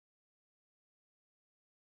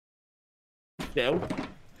still.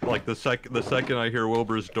 Like the second I hear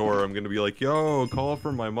Wilbur's door, I'm gonna be like, "Yo, call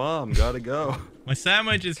from my mom. Gotta go." My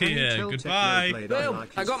sandwich is here. Goodbye. Phil,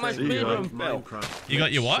 I got my speedrun, Phil. You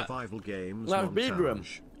got your what? My speedrun.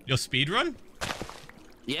 Your speedrun?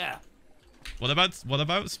 Yeah. What about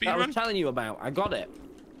speedrun? I was telling you about. I got it.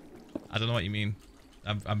 I don't know what you mean.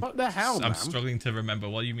 What the hell, I'm man? struggling to remember.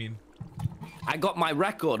 What do you mean? I got my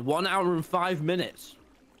record, 1 hour and 5 minutes.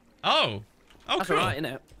 Oh. Oh, That's cool. right, isn't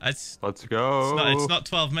it? Let's go. It's not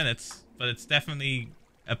 12 minutes, but it's definitely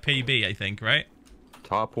a PB, I think, right?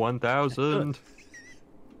 Top 1,000.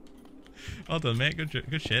 Well done, mate.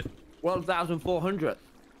 Good shit. 1,400.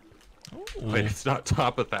 Wait, it's not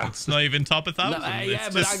top 1,000. It's not even top 1,000. No, yeah,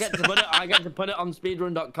 but I get to put it on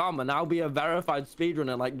speedrun.com, and I'll be a verified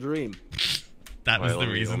speedrunner like Dream. That was the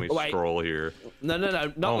reason. Let me scroll here. No, not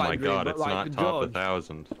oh like my Dream, god, but it's like not top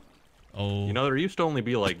 1,000. Oh. You know, there used to only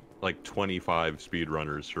be like 25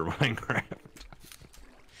 speedrunners for Minecraft.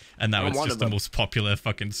 And now it's just the most popular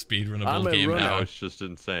fucking speedrunnable game now. now. It's just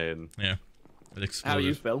insane. Yeah. It exploded. How are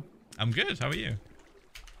you, Phil? I'm good. How are you?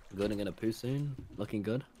 Good. I'm gonna poo soon. Looking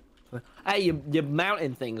good. Hey, your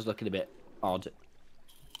mountain thing's looking a bit odd.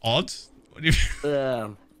 Odd? What do you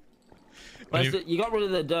you got rid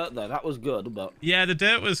of the dirt though. That was good, but yeah, the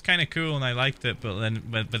dirt was kind of cool and I liked it, but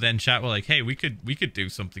then chat were like, "Hey, we could do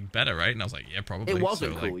something better, right?" And I was like, "Yeah, probably." It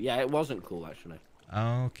wasn't cool. Like... Yeah, it wasn't cool actually.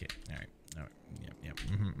 Okay. All right. Yep.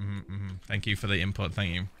 Thank you for the input.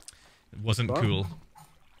 Thank you. It wasn't cool.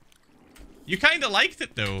 You kind of liked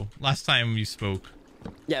it though last time you spoke.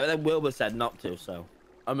 Yeah, but then Wilbur said not to, so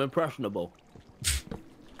I'm impressionable.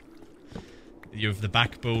 You have the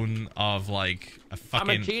backbone of like a fucking...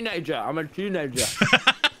 I'm a teenager. I'm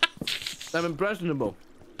impressionable.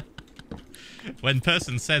 When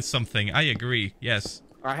person says something, I agree. Yes.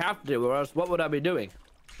 I have to, or else what would I be doing?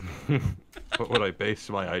 What would I base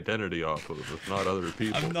my identity off of if not other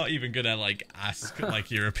people? I'm not even gonna like ask like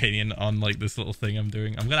your opinion on like this little thing I'm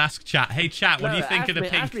doing. I'm gonna ask chat. Hey chat, what do you think of the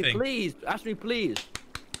pink thing? Please. Ask me, please.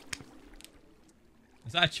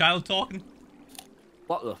 Is that a child talking?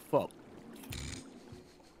 What the fuck?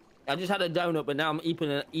 I just had a donut, but now I'm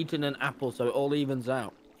eating an apple, so it all evens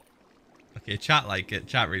out. Okay, chat like it.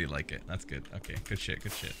 Chat really like it. That's good. Okay, good shit.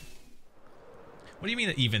 Good shit. What do you mean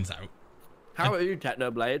it evens out? How are you,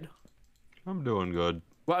 Technoblade? I'm doing good.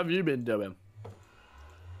 What have you been doing?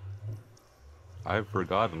 I've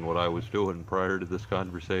forgotten what I was doing prior to this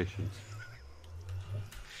conversation.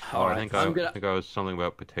 Right, I think I was something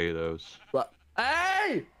about potatoes. What?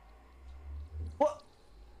 Hey! What?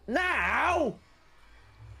 Now?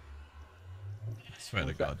 I swear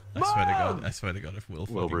to God. I swear to God, if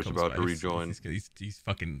Wilbur's about to rejoin. He's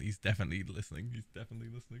definitely listening. He's definitely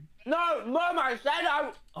listening. No, Mom, I said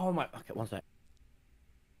I... Oh my... Okay, one sec.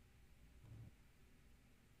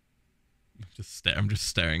 I'm just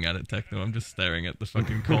staring at it, Techno. I'm just staring at the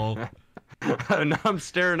fucking call. Now I'm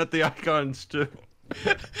staring at the icons too.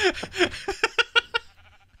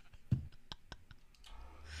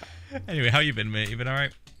 Anyway, how you been, mate? You been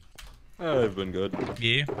alright? I've been good.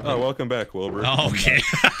 Yeah. Oh, welcome back, Wilbur. Oh, okay.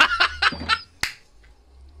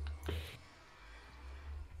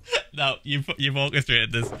 No, you've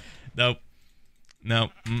orchestrated this. Nope.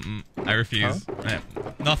 No. I refuse. Huh?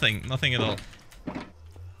 Nothing at all.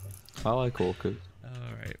 I like orcas. All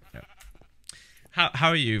right. Yeah. How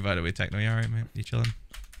are you, by the way, Techno? You all right, mate? You chilling?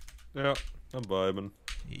 Yeah, I'm vibing.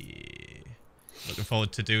 Yeah. Looking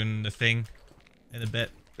forward to doing the thing in a bit.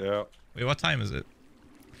 Yeah. Wait, what time is it?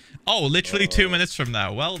 Oh, literally 2 minutes from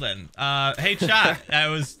now. Well then, hey chat,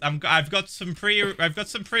 I've got some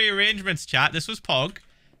pre-arrangements, chat. This was Pog.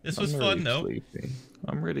 This was fun, though. Sleepy.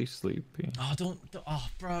 I'm really sleepy. Oh, don't. Oh,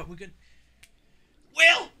 bro, we're good.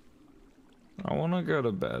 Will. I want to go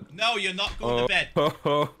to bed. No, you're not going to bed.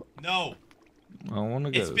 No. I want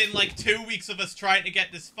to go. It's been like 2 weeks of us trying to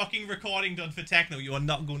get this fucking recording done for Techno. You are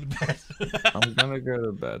not going to bed. I'm gonna go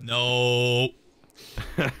to bed. No.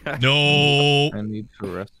 No. I need to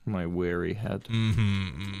rest my weary head.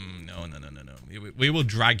 No. We will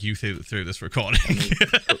drag you through this recording.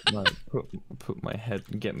 put my head,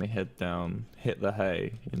 get my head down, hit the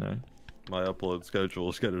hay, you know. My upload schedule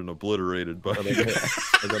is getting obliterated, but I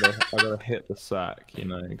gotta hit the sack, you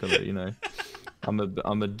know.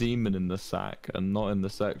 I'm a demon in the sack, and not in the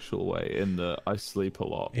sexual way. In the I sleep a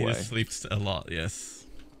lot way. He sleeps a lot. Yes.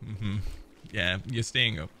 Yeah, you're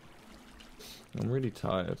staying up. I'm really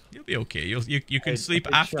tired. You'll be okay. You can sleep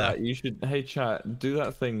after. Chat, you should. Hey chat, do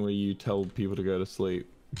that thing where you tell people to go to sleep,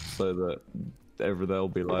 so that they'll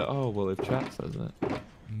be like, oh well, if chat says it.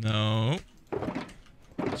 No.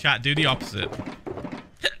 Chat, do the opposite.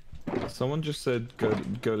 Someone just said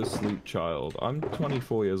go to sleep, child. I'm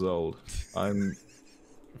 24 years old. I'm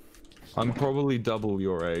probably double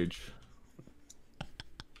your age.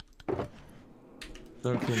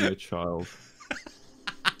 Don't call me a child.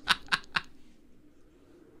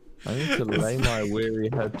 I need to lay my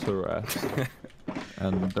weary head to rest.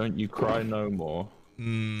 And don't you cry no more.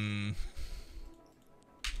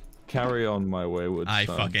 Carry on, my wayward son.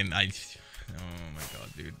 Oh my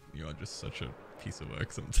god, dude. You are just such a piece of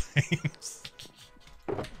work sometimes.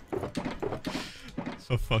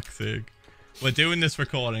 For fuck's sake. We're doing this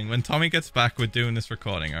recording. When Tommy gets back, we're doing this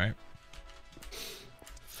recording, alright?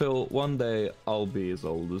 Phil, one day I'll be as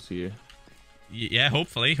old as you. Yeah,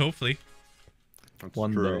 hopefully. That's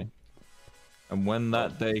One true. day. And when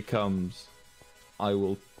that day comes, I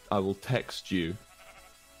will text you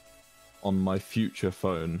on my future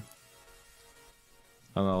phone.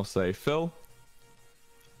 And I'll say, Phil,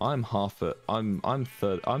 I'm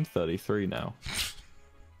 33 now.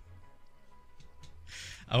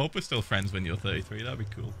 I hope we're still friends when you're 33. That'd be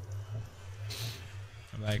cool.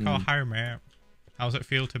 I'm like, oh hi man, how's it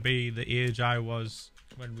feel to be the age I was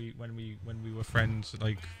when we were friends?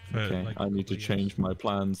 Like, for, Okay, like I need to change my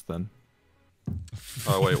plans then.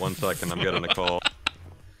 Oh wait, 1 second. I'm getting a call.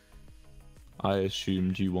 I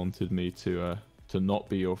assumed you wanted me to not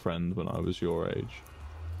be your friend when I was your age.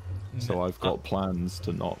 So I've got plans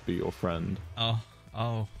to not be your friend.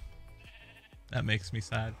 Oh, that makes me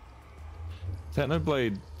sad.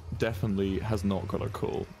 Technoblade definitely has not got a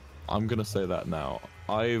call. I'm gonna say that now.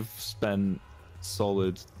 I've spent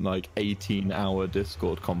solid like 18-hour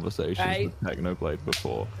Discord conversations with Technoblade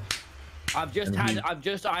before. I had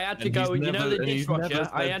to go, you know, the dishwasher.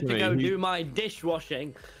 I had to go do my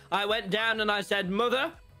dishwashing. I went down and I said,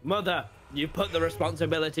 Mother, you put the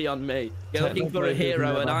responsibility on me. You're looking for a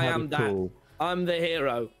hero, and I am that. I'm the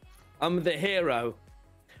hero. I'm the hero.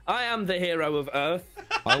 I am the hero of Earth.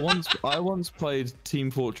 I once played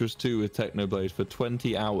Team Fortress 2 with Technoblade for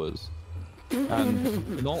 20 hours.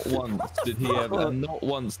 And not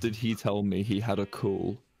once did he tell me he had a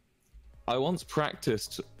call. I once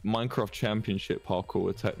practiced Minecraft Championship parkour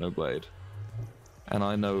with Technoblade, and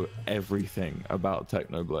I know everything about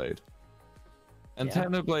Technoblade. And yeah.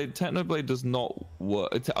 Technoblade does not work.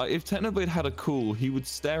 If Technoblade had a call, he would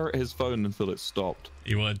stare at his phone until it stopped.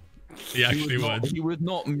 He would. He actually would. He would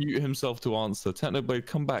not mute himself to answer. Technoblade,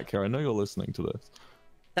 come back here. I know you're listening to this.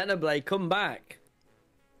 Technoblade, come back.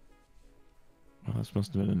 Oh, this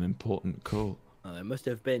must have been an important call. Oh, it must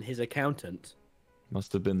have been his accountant.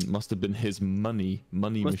 Must have been his money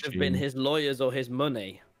machine. Must have been his lawyers or his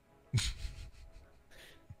money.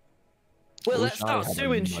 Well, let's start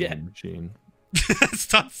suing shit.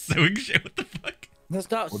 Start suing shit. What the fuck? Let's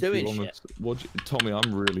start suing shit. Tommy,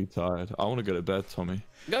 I'm really tired. I want to go to bed, Tommy.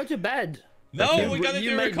 Go to bed. No, we're gonna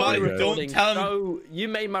do recording. Don't tell him. So you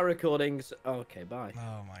made my recordings. Okay, bye.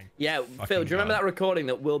 Oh my. Yeah, Phil, do you remember that recording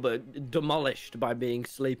that Wilbur demolished by being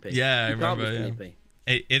sleepy? Yeah, I remember. Can't be sleepy.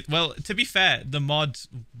 Well, to be fair, the mod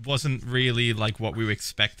wasn't really like what we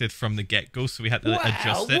expected from the get-go, so we had to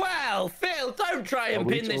adjust it. Well, Phil, don't try and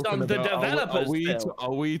pin this on the developers, Phil.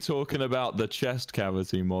 Are we talking about the chest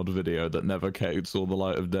cavity mod video that never saw the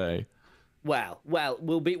light of day? Well,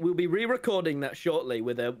 we'll be re-recording that shortly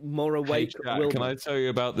with a more awake Wilbur. Can I tell you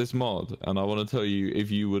about this mod? And I want to tell you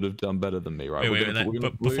if you would have done better than me, right?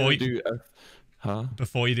 Before you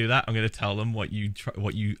do that, I'm going to tell them what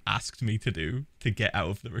you asked me to do to get out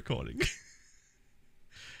of the recording.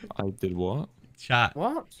 I did what? Chat.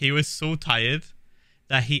 What? He was so tired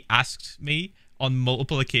that he asked me on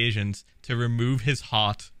multiple occasions to remove his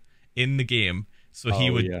heart in the game so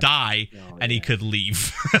he would die and he could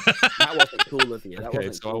leave. That wasn't cool of you.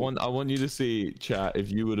 Okay, so cool. I want you to see, chat,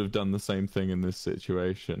 if you would have done the same thing in this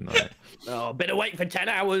situation, right? Oh, been awake for 10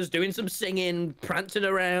 hours, doing some singing, prancing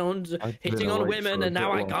around, hitting on women, and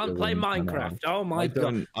now I can't play Minecraft. Oh my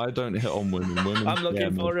god. I don't hit on women. I'm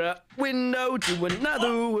looking for a window to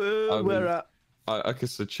another world where okay,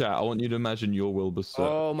 so chat, I want you to imagine your Wilbur Soot.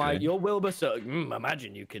 Oh my, your Wilbur Soot.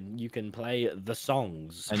 Imagine you can play the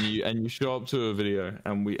songs. And you show up to a video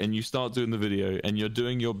and you start doing the video and you're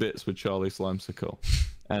doing your bits with Charlie Slimesicle.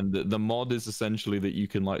 And the mod is essentially that you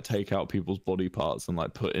can like take out people's body parts and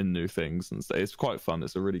like put in new things and it's quite fun.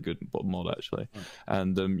 It's a really good mod actually.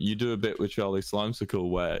 And you do a bit with Charlie Slimesicle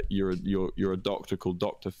where you're a doctor called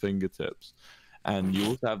Dr. Fingertips. and you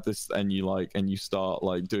also have this, and you start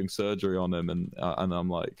like doing surgery on him, and I'm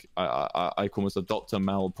like, I call myself Dr.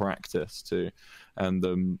 Malpractice too, and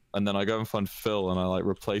then I go and find Phil, and I like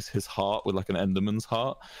replace his heart with like an Enderman's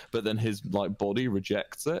heart, but then his like body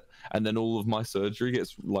rejects it, and then all of my surgery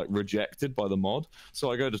gets like rejected by the mod.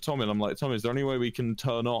 So I go to Tommy, and I'm like, Tommy, is there any way we can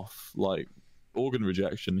turn off like organ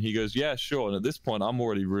rejection? He goes, yeah, sure. And at this point, I'm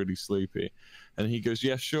already really sleepy, and he goes,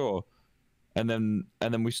 yeah, sure. And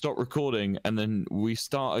then we stop recording, and then we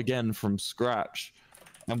start again from scratch,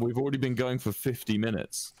 and we've already been going for 50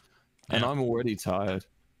 minutes, and I'm already tired.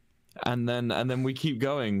 And then we keep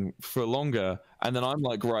going for longer, and then I'm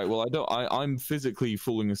like, right, well, I'm physically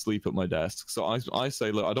falling asleep at my desk, so I say,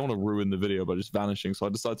 look, I don't want to ruin the video by just vanishing, so I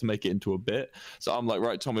decide to make it into a bit. So I'm like,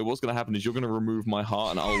 right, Tommy, what's gonna happen is you're gonna remove my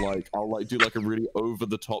heart, and I'll do like a really over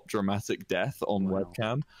the top dramatic death on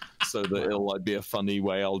webcam, so that it'll like be a funny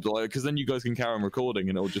way. I'll do like, because then you guys can carry on recording,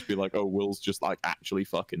 and it'll just be like, oh, Will's just like actually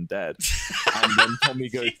fucking dead. And then Tommy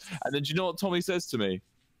goes, and then do you know what Tommy says to me?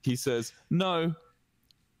 He says, no.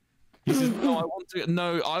 He says, no,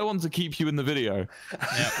 I want to keep you in the video.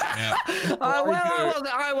 Yeah.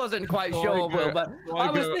 I wasn't quite sure, Will, but I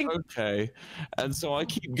was thinking... Okay. And so I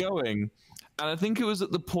keep going. And I think it was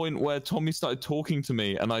at the point where Tommy started talking to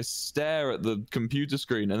me, and I stare at the computer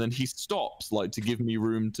screen, and then he stops, like, to give me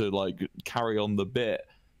room to, like, carry on the bit.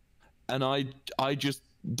 And I just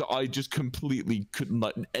completely couldn't,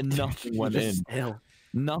 like, and nothing went in.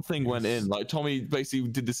 Nothing went in. Like, Tommy basically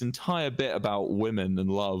did this entire bit about women and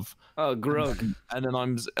love. Oh, grug. And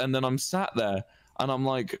then I'm sat there, and I'm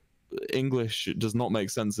like, English does not make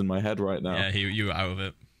sense in my head right now. Yeah, you were out of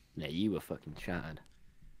it. Yeah, you were fucking shattered.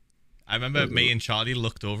 I remember me and Charlie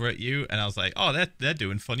looked over at you, and I was like, oh, they're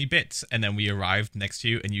doing funny bits. And then we arrived next to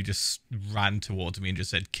you, and you just ran towards me and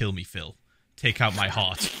just said, kill me, Phil. Take out my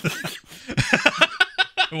heart.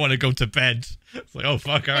 I want to go to bed. It's like, oh,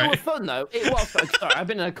 fuck, all right. It was fun, though. It was fun. Sorry, I've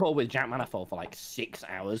been in a call with Jack Manifold for like 6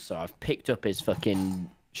 hours, so I've picked up his fucking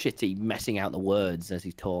shitty messing out the words as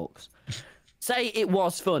he talks. Say it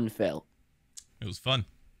was fun, Phil. It was fun.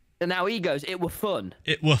 And now he goes, it were fun.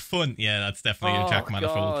 It were fun. Yeah, that's definitely a Jack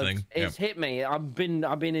Manifold thing. It's hit me. I've been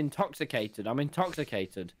intoxicated. I'm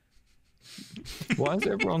intoxicated. Why is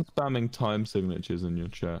everyone spamming time signatures in your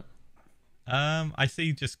chat? I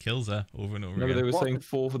see just Philza over and over again. No, they were saying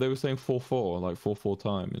 4. They were saying 4-4, like 4-4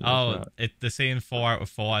 time. Oh, they're saying 4 out of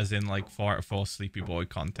 4, as in like 4 out of 4 Sleepy Boy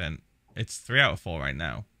content. It's 3 out of 4 right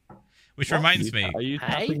now. Which reminds me. Are you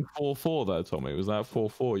tapping 4-4 there, Tommy? Was that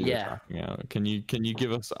 4-4 you were tracking out? Can you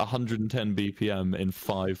give us 110 BPM in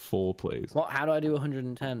 5-4, please? What? How do I do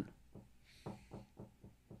 110?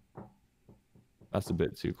 That's a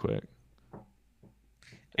bit too quick.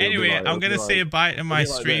 Anyway, I'm gonna say bye to my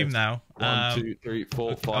stream now. 1, 2, 3,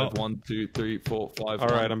 4, 5. 1, 2, 3, 4, 5. All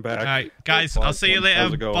right, I'm back. All right, guys, I'll see you later.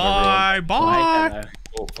 How's it going, bye.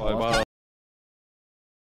 Bye.